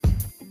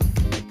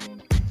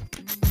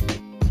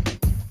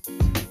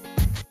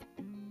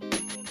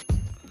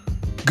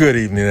Good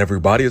evening,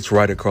 everybody. It's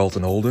writer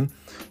Carlton Holden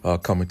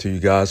coming to you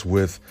guys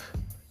with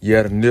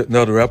yet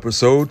another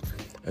episode.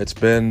 It's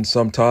been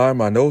some time,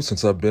 I know,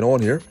 since I've been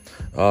on here,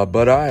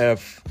 but I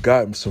have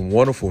gotten some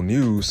wonderful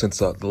news since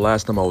the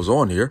last time I was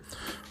on here.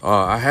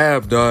 I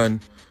have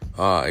done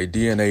a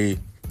DNA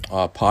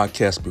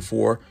podcast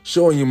before,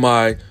 showing you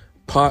my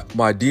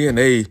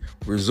DNA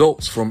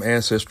results from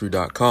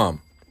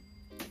ancestry.com.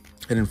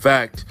 And in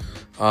fact,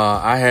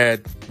 I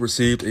had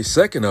received a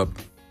second an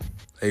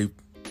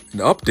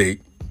update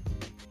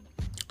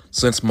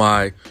since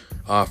my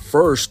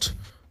first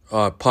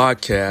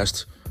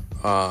podcast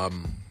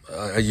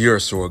a year or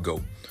so ago.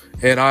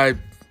 And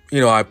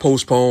I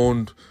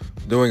postponed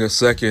doing a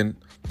second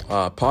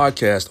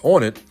podcast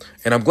on it.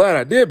 And I'm glad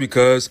I did,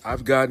 because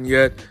I've gotten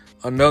yet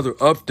another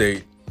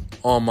update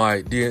on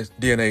my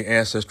DNA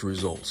ancestry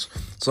results.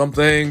 Some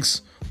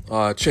things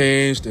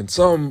changed, and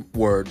some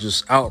were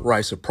just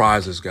outright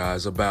surprises,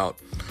 guys, about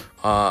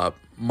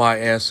my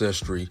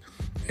ancestry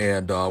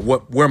and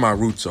where my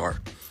roots are.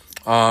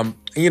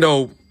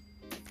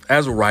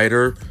 As a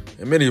writer,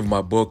 in many of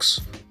my books,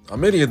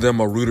 many of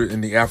them are rooted in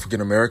the African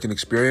American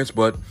experience.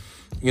 But,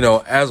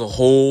 as a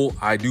whole,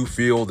 I do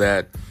feel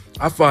that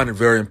I find it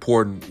very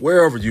important,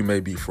 wherever you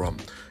may be from.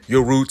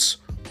 Your roots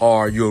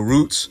are your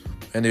roots,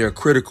 and they are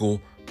critical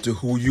to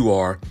who you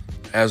are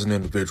as an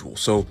individual.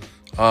 So,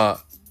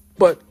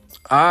 but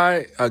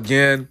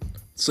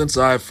since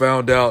I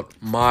found out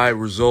my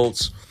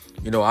results,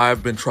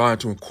 I've been trying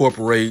to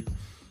incorporate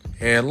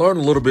and learn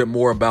a little bit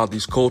more about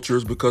these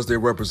cultures, because they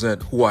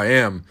represent who I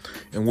am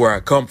and where I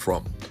come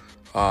from.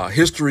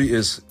 History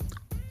is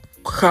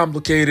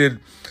complicated.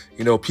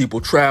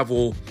 People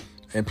travel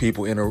and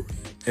people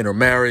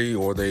intermarry,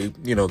 or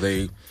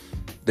they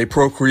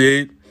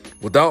procreate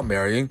without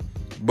marrying,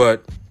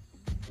 but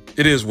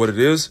it is what it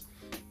is.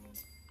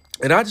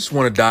 And I just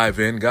want to dive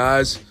in,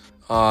 guys,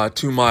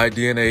 to my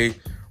DNA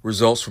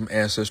results from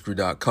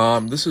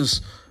ancestry.com. This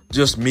is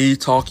just me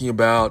talking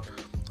about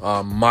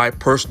my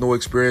personal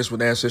experience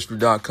with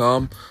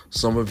ancestry.com.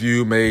 Some of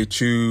you may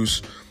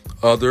choose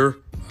other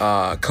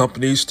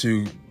companies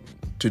to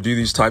do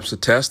these types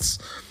of tests.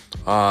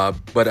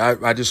 But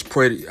I just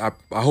pray, I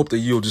hope that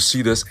you'll just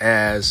see this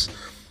as,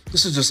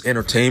 this is just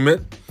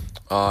entertainment,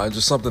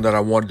 just something that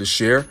I wanted to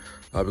share,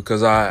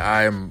 because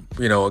I am,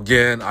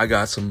 again, I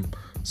got some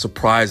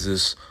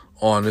surprises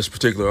on this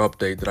particular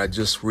update that I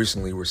just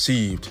recently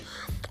received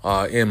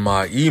in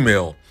my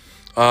email.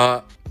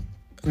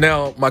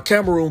 Now, my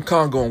Cameroon,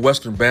 Congo, and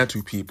Western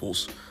Bantu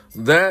peoples,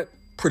 that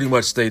pretty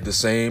much stayed the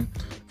same.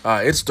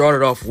 It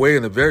started off way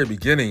in the very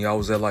beginning. I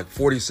was at like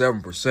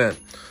 47%.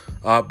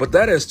 But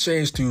that has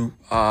changed to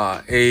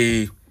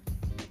a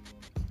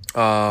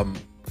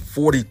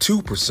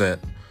 42%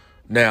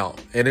 now.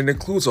 And it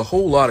includes a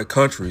whole lot of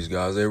countries,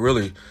 guys. It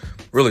really,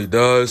 really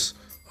does.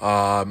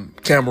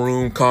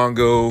 Cameroon,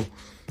 Congo,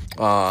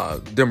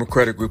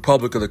 Democratic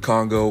Republic of the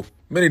Congo,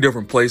 many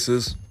different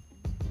places.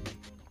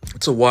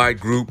 It's a wide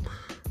group.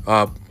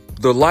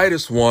 The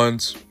lightest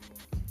ones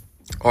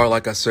are,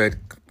 like I said,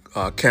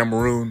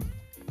 Cameroon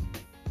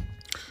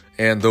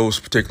and those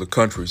particular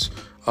countries.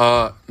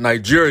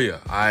 Nigeria,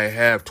 I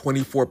have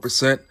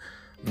 24%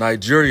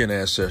 Nigerian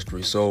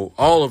ancestry. So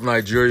all of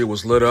Nigeria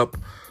was lit up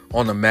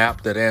on the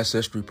map that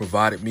Ancestry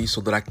provided me, so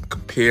that I can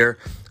compare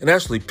and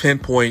actually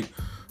pinpoint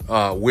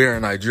where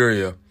in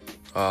Nigeria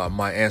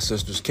my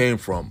ancestors came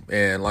from.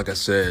 And like I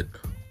said,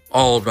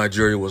 all of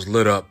Nigeria was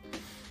lit up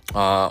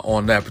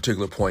on that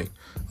particular point.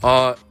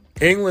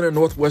 England and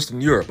Northwestern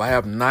Europe, I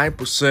have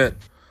 9%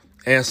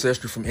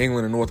 ancestry from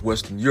England and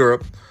Northwestern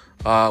Europe,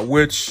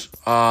 which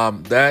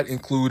that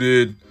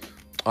included,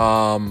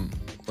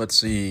 let's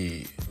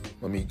see,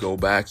 let me go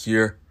back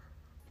here.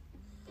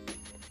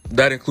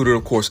 That included,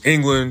 of course,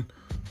 England.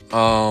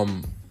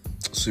 Let's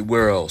see,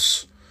 where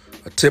else?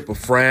 A tip of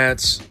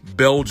France.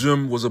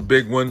 Belgium was a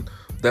big one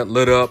that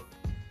lit up.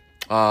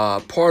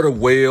 Part of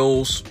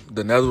Wales,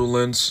 the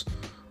Netherlands,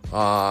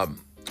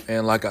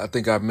 and like I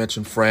think I've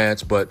mentioned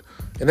France,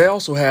 and they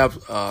also have,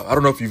 I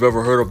don't know if you've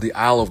ever heard of the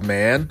Isle of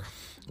Man,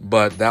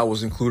 but that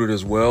was included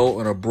as well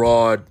in a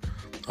broad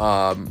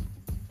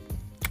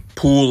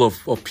pool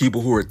of people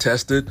who were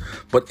tested.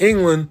 But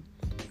England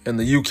and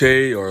the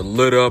UK are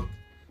lit up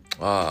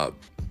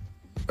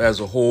as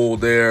a whole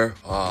there.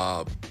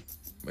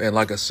 And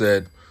like I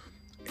said,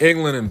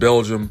 England and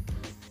Belgium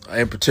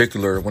in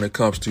particular, when it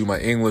comes to my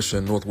English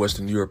and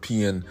Northwestern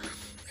European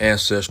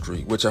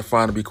ancestry, which I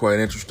find to be quite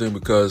interesting,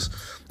 because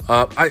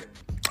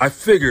I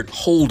figured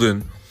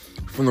Holden,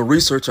 from the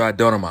research I had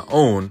done on my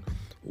own,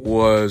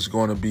 was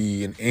going to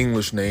be an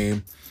English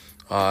name.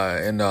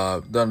 And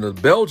then the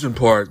Belgian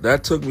part,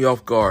 that took me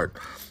off guard.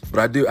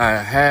 But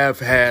I have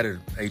had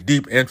a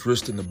deep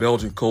interest in the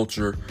Belgian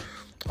culture,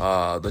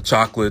 the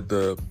chocolate,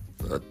 the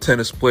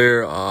tennis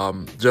player,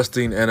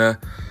 Justine Henin.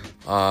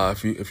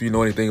 If you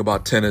know anything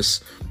about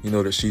tennis, you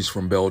know that she's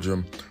from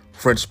Belgium,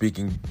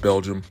 French-speaking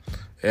Belgium.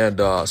 And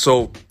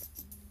so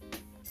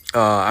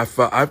I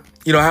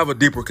have a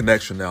deeper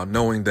connection now,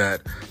 knowing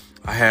that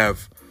I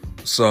have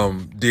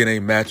some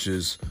DNA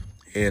matches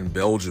in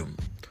Belgium.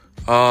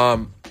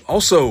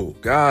 Also,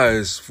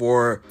 guys,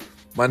 for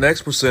my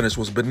next percentage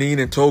was Benin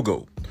and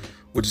Togo,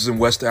 which is in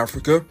West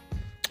Africa.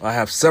 I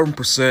have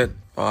 7%,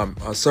 a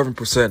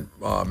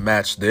 7%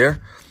 match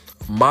there.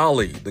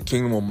 Mali, the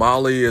Kingdom of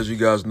Mali, as you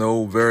guys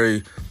know,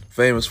 very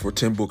famous for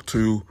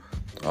Timbuktu.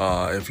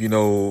 If you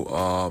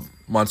know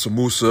Mansa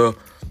Musa,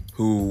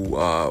 who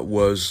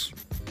was,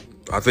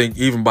 I think,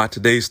 even by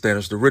today's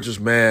standards, the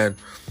richest man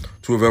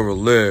to have ever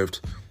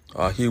lived,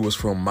 he was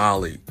from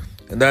Mali.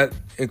 And that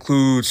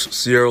includes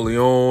Sierra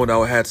Leone.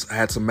 I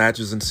had some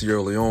matches in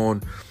Sierra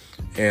Leone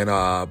and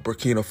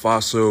Burkina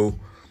Faso.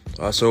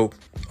 So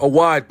a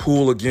wide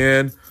pool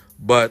again,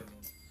 but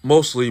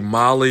mostly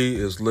Mali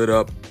is lit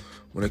up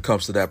when it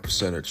comes to that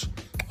percentage.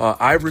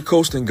 Ivory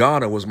Coast and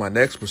Ghana was my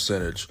next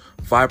percentage,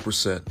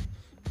 5%.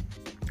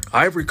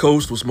 Ivory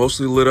Coast was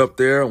mostly lit up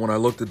there when I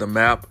looked at the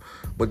map,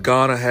 but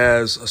Ghana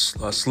has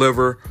a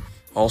sliver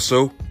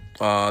also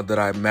that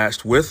I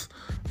matched with.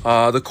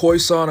 The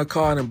Khoisan,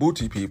 Akan, and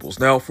Mbuti peoples.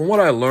 Now, from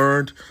what I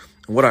learned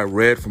and what I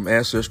read from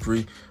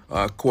Ancestry,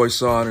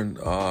 Khoisan and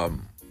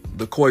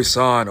the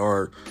Khoisan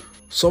are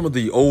some of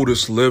the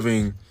oldest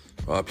living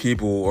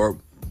people, or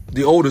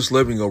the oldest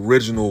living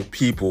original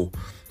people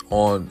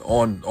on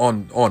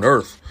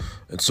Earth.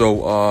 And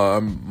so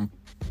I'm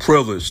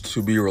privileged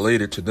to be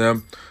related to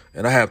them.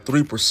 And I have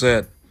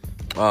 3%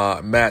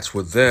 match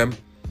with them.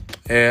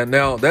 And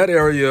now that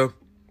area,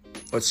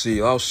 let's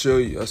see, I'll show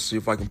you. Let's see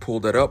if I can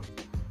pull that up.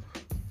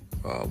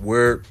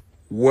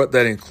 What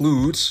that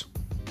includes.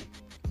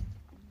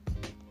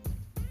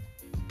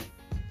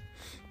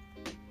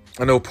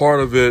 I know part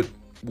of it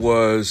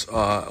was,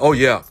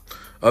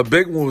 a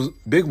big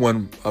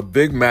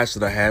match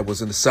that I had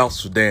was in the South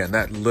Sudan.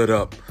 That lit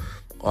up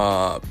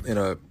in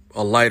a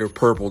lighter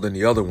purple than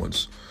the other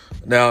ones.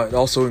 Now, it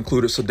also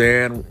included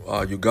Sudan,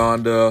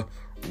 Uganda,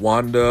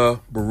 Rwanda,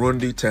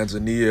 Burundi,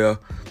 Tanzania,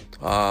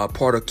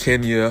 part of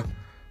Kenya.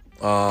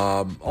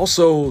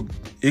 Also,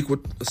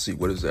 let's see,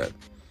 what is that?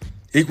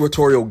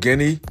 Equatorial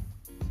Guinea,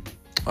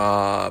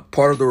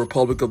 part of the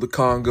Republic of the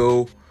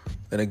Congo,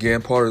 and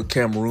again, part of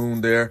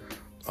Cameroon there.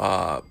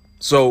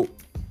 So,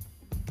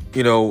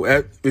 you know,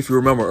 if you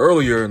remember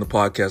earlier in the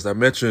podcast, I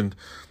mentioned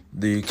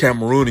the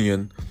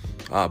Cameroonian,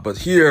 but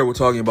here we're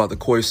talking about the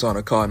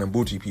Khoisan, Akan, and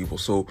Mbuti people.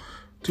 So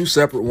two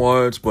separate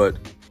ones, but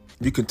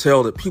you can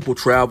tell that people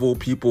travel,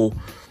 people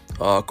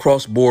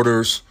cross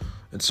borders.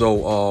 And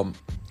so,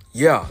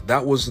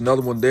 that was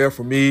another one there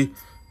for me.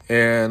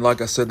 And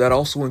like I said, that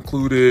also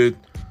included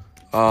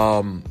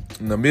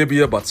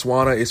Namibia,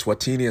 Botswana,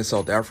 Eswatini, and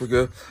South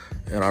Africa.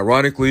 And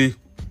ironically,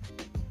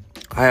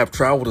 I have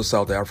traveled to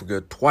South Africa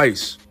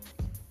twice.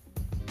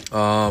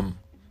 I've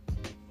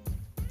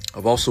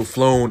also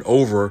flown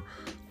over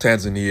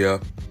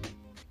Tanzania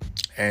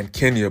and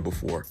Kenya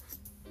before.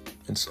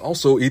 And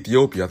also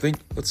Ethiopia. I think,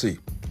 let's see.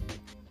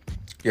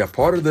 Yeah,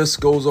 part of this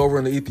goes over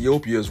into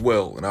Ethiopia as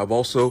well. And I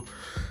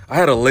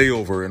had a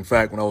layover. In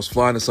fact, when I was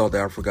flying to South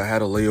Africa, I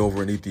had a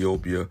layover in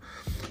Ethiopia.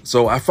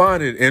 So I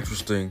find it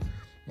interesting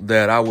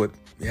that I would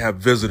have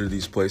visited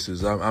these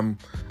places. I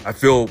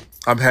feel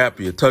I'm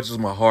happy. It touches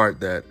my heart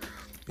that,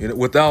 you know,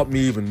 without me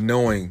even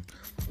knowing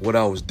what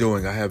I was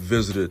doing, I have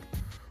visited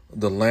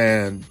the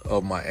land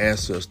of my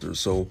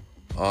ancestors. So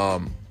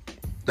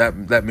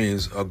that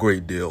means a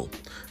great deal.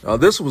 Now,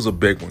 this was a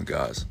big one,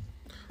 guys.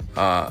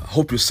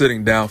 Hope you're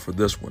sitting down for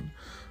this one.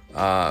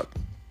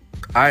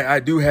 I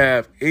do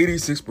have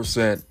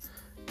 86%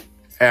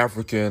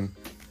 African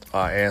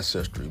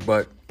ancestry,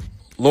 but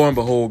lo and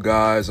behold,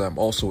 guys, I'm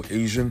also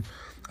Asian.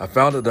 I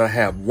found that I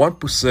have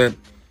 1%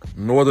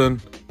 Northern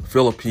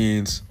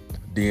Philippines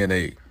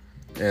DNA.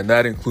 And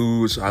that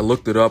includes, I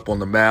looked it up on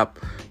the map,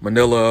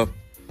 Manila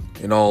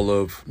and all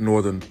of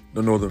the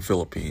northern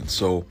Philippines.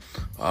 So,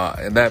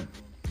 and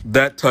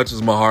that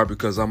touches my heart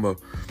because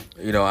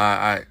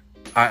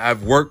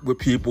I've worked with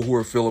people who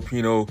are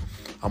Filipino.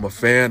 I'm a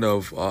fan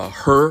of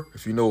her.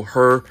 If you know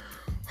her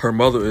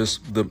mother is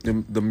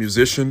the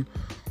musician.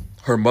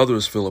 Her mother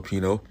is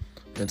Filipino.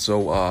 And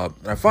so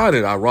I find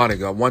it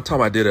ironic. One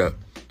time I did a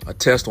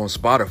test on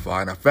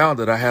Spotify, and I found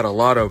that I had a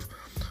lot of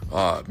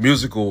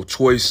musical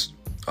choice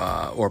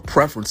or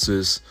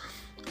preferences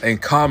in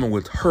common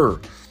with her.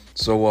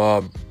 So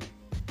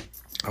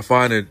I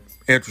find it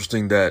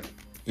interesting that,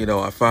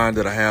 I find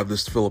that I have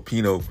this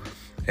Filipino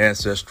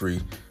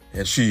ancestry,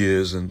 and she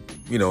is. And,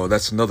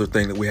 that's another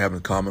thing that we have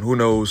in common. Who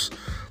knows?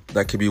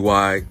 That could be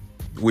why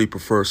we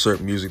prefer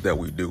certain music that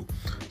we do.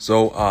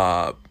 So,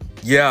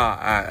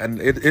 and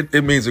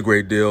it means a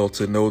great deal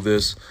to know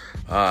this.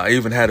 I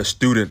even had a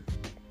student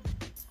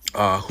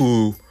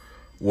who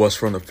was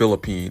from the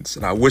Philippines,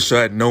 and I wish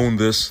I had known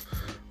this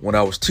when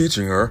I was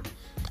teaching her.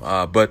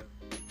 But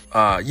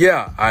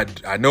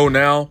I know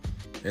now.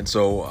 And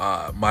so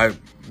my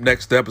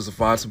next step is to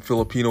find some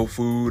Filipino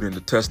food and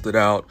to test it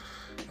out.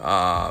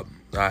 I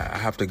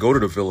have to go to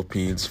the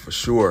Philippines for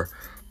sure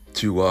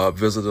to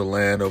visit the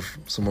land of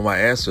some of my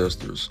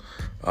ancestors.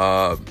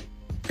 And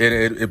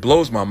it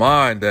blows my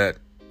mind that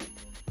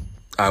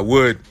I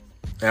would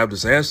have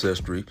this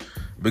ancestry,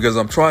 because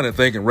I'm trying to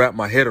think and wrap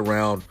my head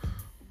around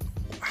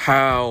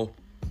how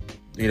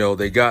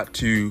they got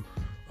to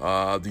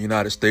the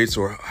United States,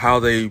 or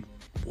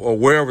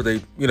wherever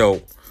they,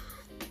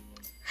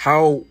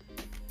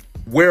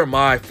 where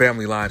my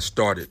family line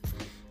started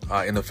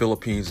in the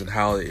Philippines and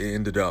how it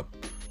ended up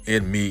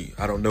in me.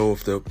 I don't know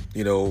if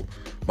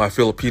my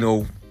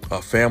Filipino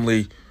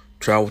family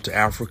traveled to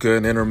Africa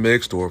and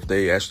intermixed, or if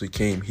they actually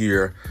came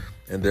here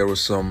and there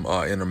was some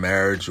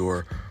intermarriage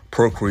or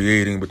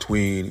procreating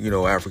between,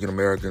 African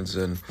Americans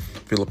and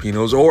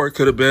Filipinos, or it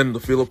could have been the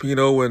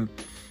Filipino and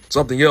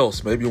something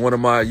else, maybe one of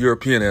my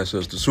European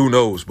ancestors, who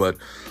knows? But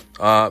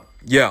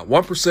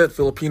 1%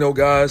 Filipino,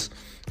 guys.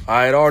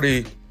 I had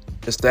already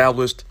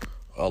established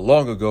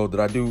long ago that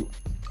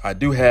I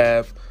do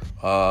have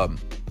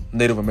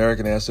Native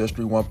American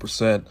ancestry,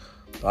 1%,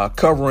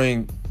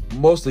 covering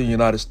most of the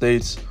United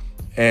States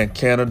and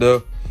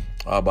Canada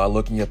by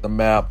looking at the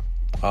map.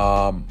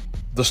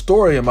 The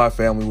story in my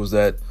family was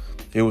that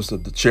it was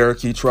the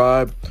Cherokee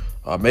tribe.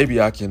 Maybe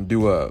I can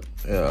do a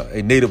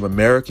Native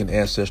American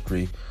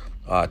ancestry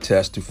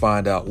test to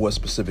find out what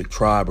specific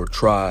tribe or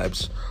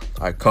tribes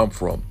I come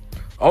from.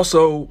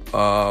 Also,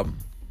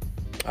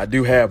 I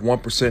do have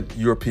 1%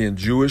 European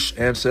Jewish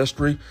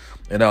ancestry.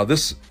 And now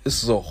this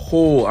is a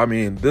whole,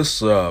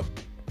 this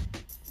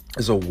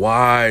is a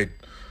wide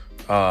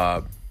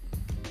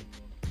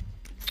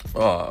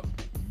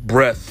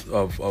breadth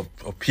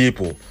of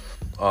people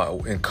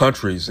and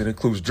countries. It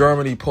includes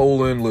Germany,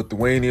 Poland,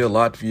 Lithuania,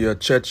 Latvia,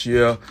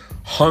 Czechia,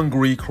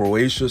 Hungary,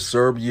 Croatia,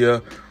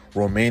 Serbia,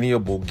 Romania,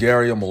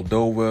 Bulgaria,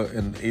 Moldova,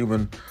 and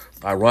even,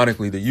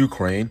 ironically, the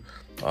Ukraine.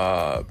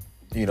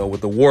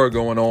 With the war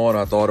going on,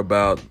 I thought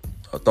about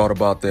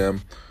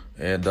them,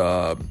 and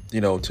know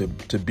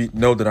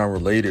that I'm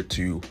related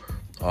to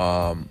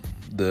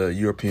the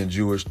European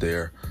Jewish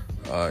there.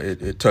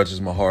 It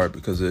touches my heart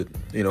because it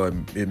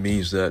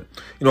means that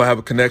I have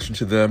a connection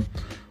to them,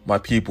 my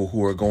people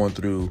who are going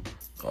through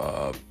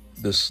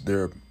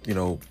they're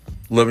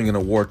living in a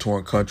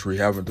war-torn country,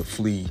 having to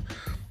flee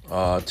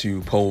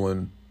to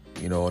Poland,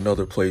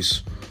 another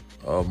place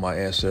of my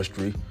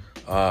ancestry.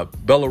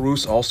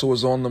 Belarus also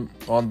is on the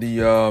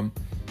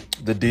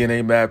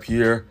DNA map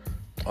here.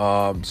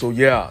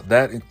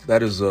 That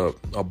is a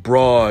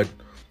broad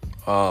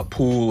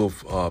pool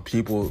of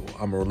people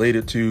I'm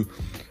related to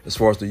as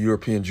far as the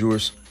European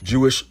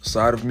Jewish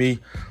side of me.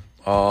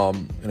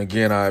 And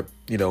again,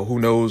 who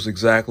knows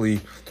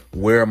exactly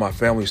where my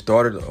family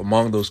started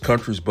among those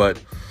countries, but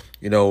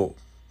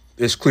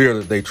it's clear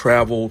that they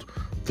traveled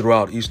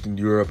throughout Eastern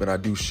Europe, and I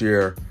do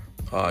share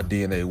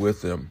DNA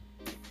with them.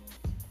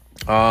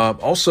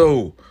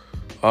 Also,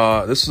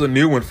 this is a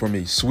new one for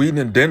me, Sweden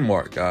and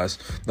Denmark, guys.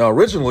 Now,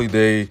 originally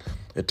they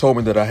told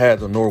me that I had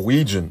the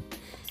Norwegian.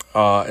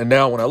 And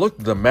now when I looked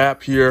at the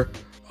map here,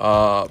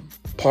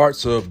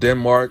 parts of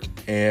Denmark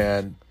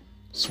and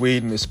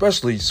Sweden,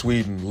 especially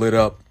Sweden, lit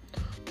up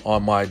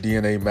on my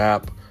DNA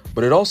map,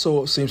 but it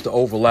also seems to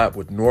overlap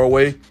with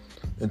Norway.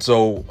 And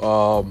so,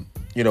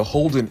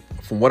 Holden,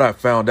 from what I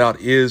found out,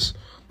 is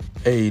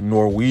a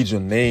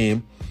Norwegian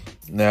name.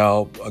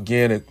 Now,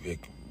 again,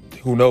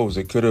 who knows?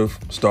 It could have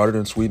started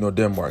in Sweden or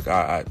Denmark.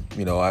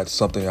 It's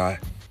something I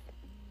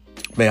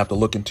may have to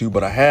look into,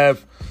 but I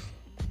have,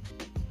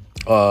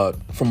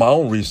 from my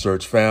own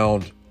research,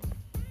 found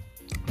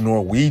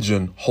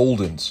Norwegian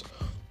Holdens.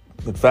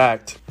 In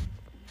fact,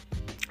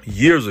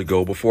 years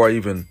ago, before I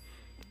even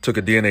took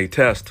a DNA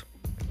test,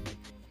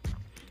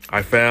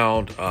 I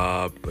found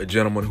a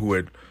gentleman who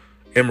had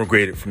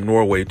immigrated from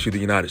Norway to the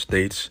United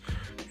States.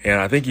 And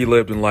I think he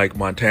lived in like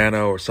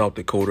Montana or South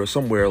Dakota,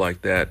 somewhere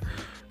like that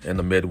in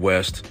the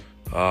Midwest,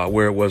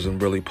 where it wasn't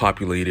really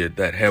populated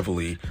that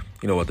heavily,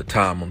 at the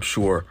time, I'm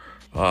sure.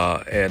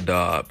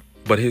 But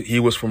he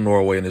was from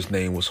Norway, and his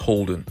name was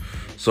Holden.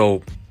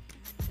 So,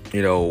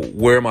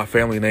 where my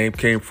family name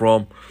came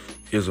from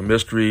is a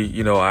mystery.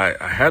 I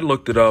had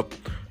looked it up.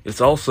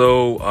 It's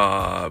also,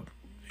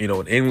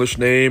 an English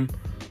name.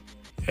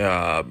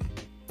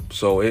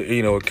 So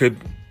it could,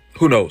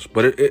 who knows?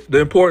 But the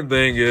important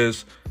thing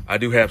is I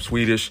do have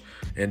Swedish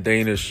and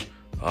Danish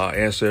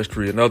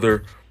ancestry.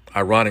 Another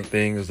ironic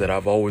thing is that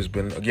I've always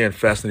been, again,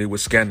 fascinated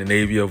with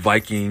Scandinavia,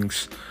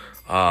 Vikings,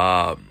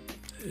 the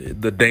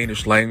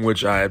Danish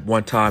language. I at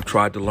one time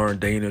tried to learn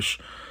Danish.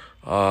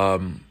 I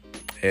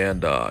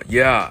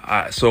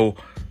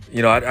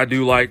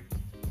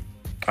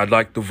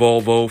like the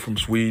Volvo from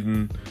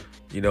Sweden,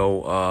 and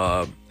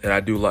I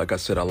do, like I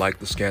said, I like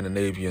the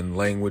Scandinavian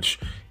language,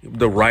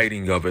 the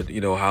writing of it,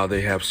 how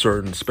they have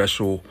certain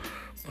special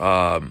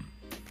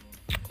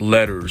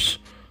letters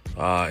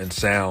and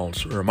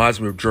sounds. It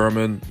reminds me of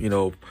German.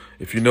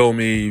 If you know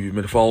me, if you've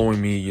been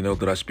following me, you know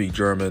that I speak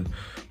German,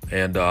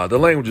 and the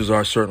languages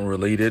are certainly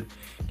related.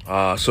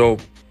 That's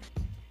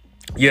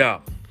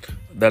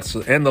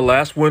and the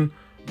last one.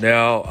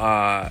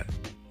 Now,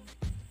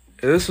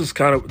 this is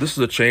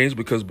a change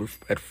because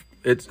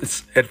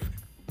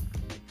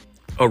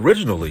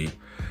originally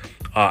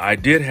I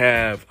did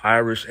have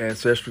Irish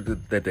ancestry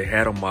that they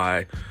had on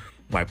my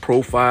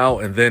profile,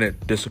 and then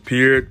it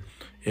disappeared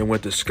and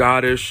went to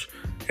Scottish,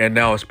 and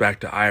now it's back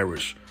to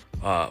Irish.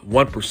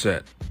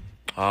 1%.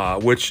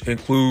 which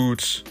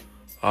includes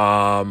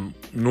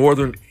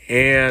Northern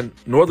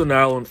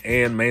Ireland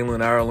and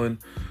mainland Ireland.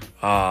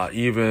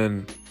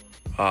 Even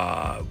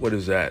what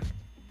is that?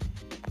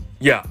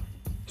 Yeah.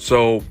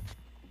 So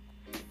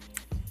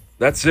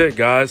that's it,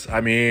 guys.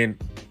 I mean,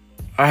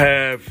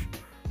 I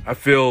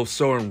feel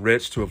so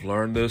enriched to have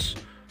learned this.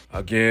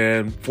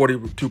 Again,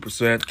 42%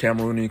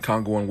 Cameroonian,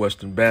 Congo, and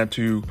Western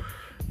Bantu,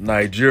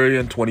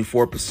 Nigerian,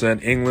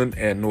 24% England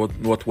and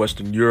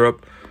Northwestern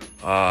Europe,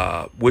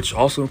 which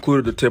also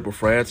included the tip of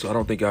France. I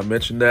don't think I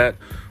mentioned that.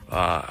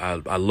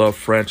 I love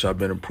French. I've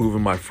been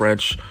improving my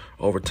French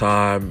over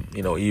time.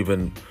 I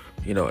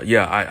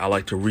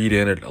like to read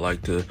in it. I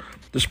like to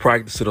just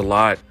practice it a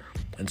lot.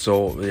 And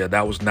so,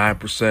 that was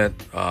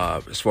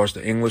 9% as far as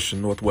the English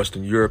and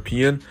Northwestern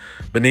European.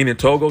 Benin and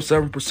Togo,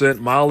 7%.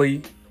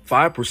 Mali,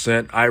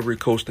 5%. Ivory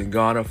Coast and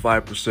Ghana,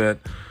 5%.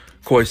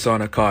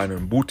 Khoisan, Akan,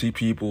 and Mbuti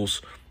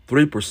peoples,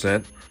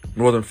 3%.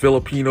 Northern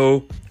Philippines,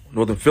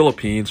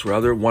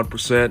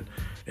 1%.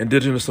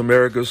 Indigenous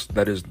Americas,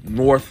 that is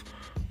North,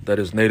 that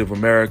is Native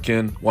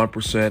American,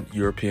 1%.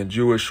 European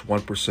Jewish,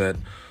 1%.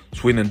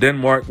 Sweden and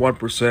Denmark,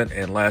 1%.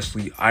 And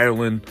lastly,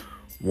 Ireland,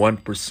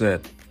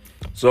 1%.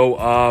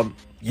 So,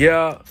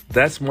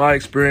 that's my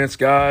experience,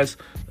 guys.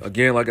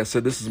 Again, like I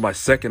said, this is my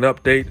second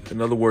update.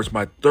 In other words,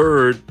 my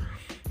third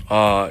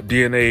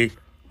DNA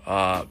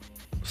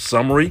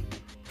summary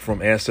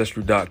from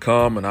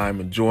ancestry.com, and I'm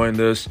enjoying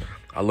this.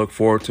 I look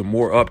forward to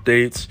more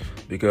updates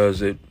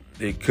because it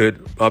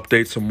could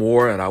update some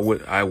more, and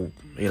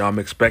I'm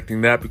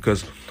expecting that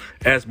because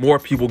as more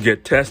people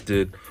get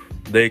tested,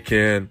 they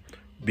can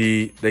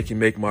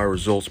make my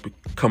results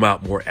come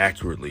out more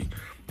accurately.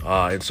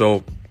 And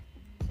so,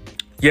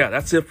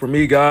 that's it for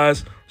me,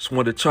 guys. Just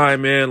wanted to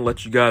chime in,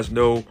 let you guys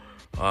know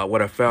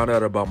what I found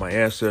out about my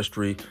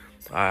ancestry.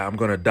 I'm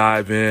going to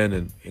dive in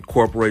and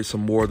incorporate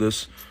some more of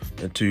this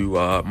into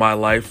my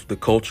life, the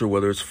culture,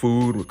 whether it's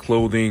food or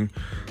clothing.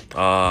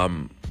 I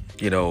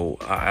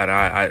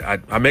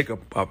make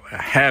a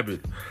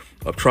habit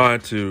of trying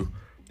to,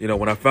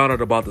 when I found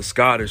out about the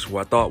Scottish, who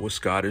I thought was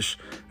Scottish,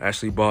 I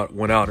actually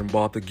went out and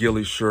bought the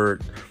ghillie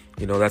shirt.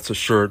 That's a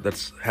shirt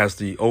that has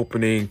the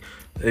opening.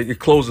 It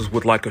closes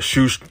with like a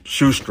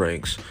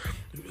shoestrings.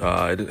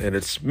 And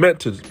it's meant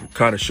to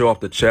kind of show off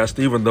the chest,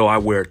 even though I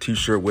wear a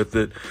t-shirt with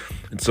it.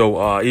 And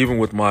so even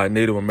with my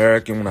Native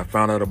American, when I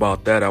found out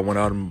about that, I went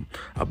out and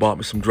I bought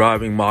me some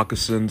driving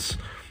moccasins,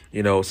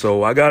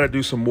 so I got to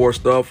do some more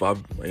stuff.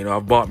 I've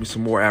bought me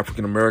some more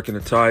African American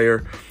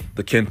attire,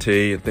 the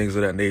kente and things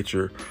of that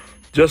nature,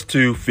 just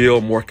to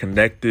feel more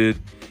connected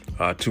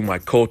to my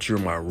culture,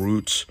 my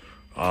roots.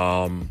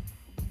 I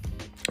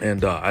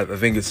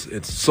think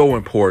it's so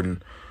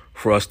important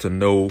for us to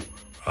know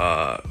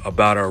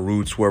about our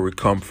roots, where we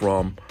come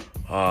from,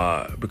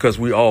 because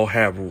we all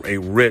have a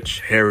rich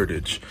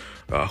heritage,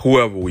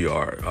 whoever we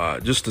are,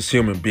 just as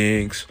human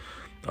beings.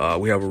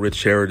 We have a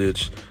rich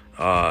heritage,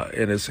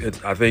 and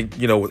I think,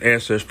 with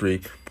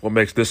Ancestry, what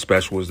makes this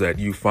special is that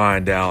you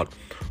find out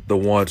the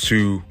ones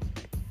who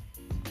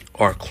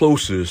are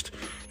closest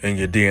in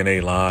your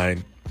DNA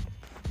line,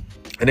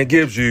 and it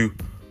gives you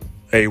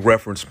a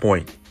reference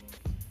point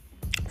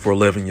for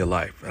living your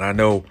life. And I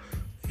know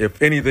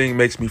if anything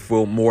makes me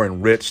feel more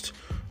enriched,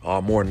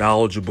 more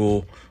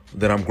knowledgeable,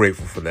 then I'm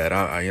grateful for that.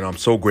 I'm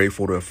so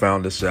grateful to have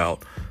found this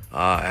out,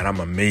 and I'm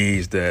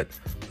amazed at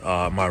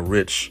my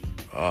rich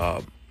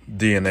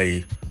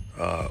DNA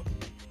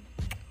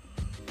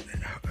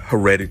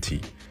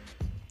heredity.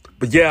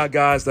 But yeah,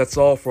 guys, that's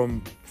all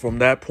from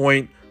that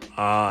point.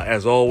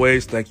 As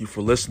always, thank you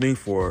for listening,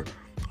 for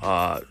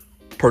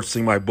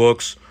purchasing my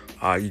books.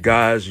 You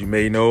guys, you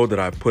may know that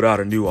I put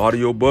out a new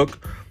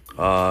audiobook,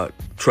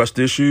 Trust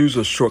Issues,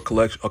 a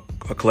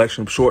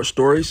collection of short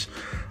stories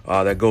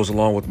that goes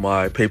along with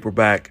my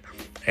paperback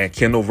and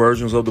Kindle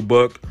versions of the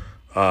book.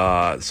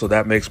 So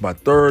that makes my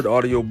third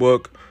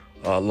audiobook,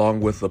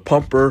 along with The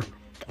Pumper,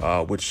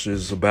 which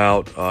is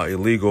about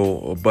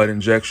illegal butt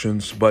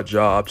injections, butt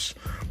jobs,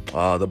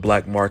 the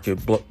black market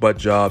butt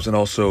jobs, and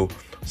also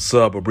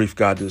A Brief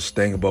Guide to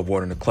Staying Above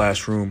Water in the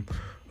Classroom,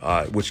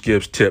 which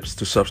gives tips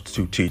to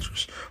substitute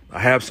teachers. I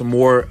have some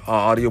more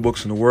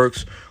audiobooks in the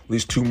works. At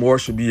least 2 more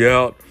should be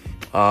out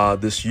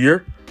this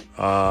year.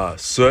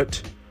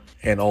 Soot,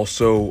 and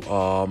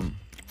also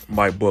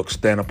my book,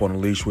 Stand Up on a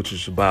Leash, which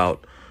is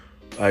about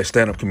a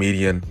stand-up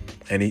comedian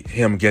and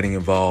him getting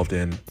involved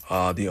in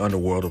the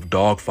underworld of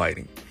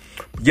dogfighting.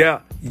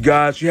 Yeah, you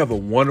guys, you have a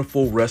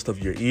wonderful rest of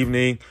your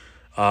evening.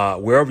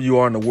 Wherever you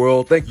are in the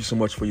world, thank you so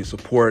much for your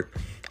support.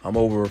 I'm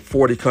over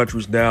 40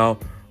 countries now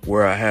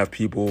where I have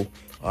people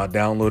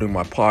downloading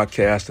my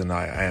podcast, and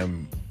I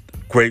am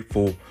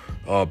grateful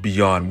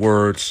beyond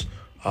words.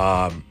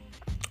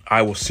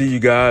 I will see you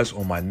guys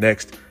on my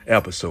next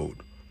episode.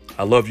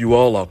 I love you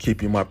all. I'll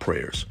keep you in my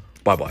prayers.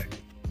 Bye-bye.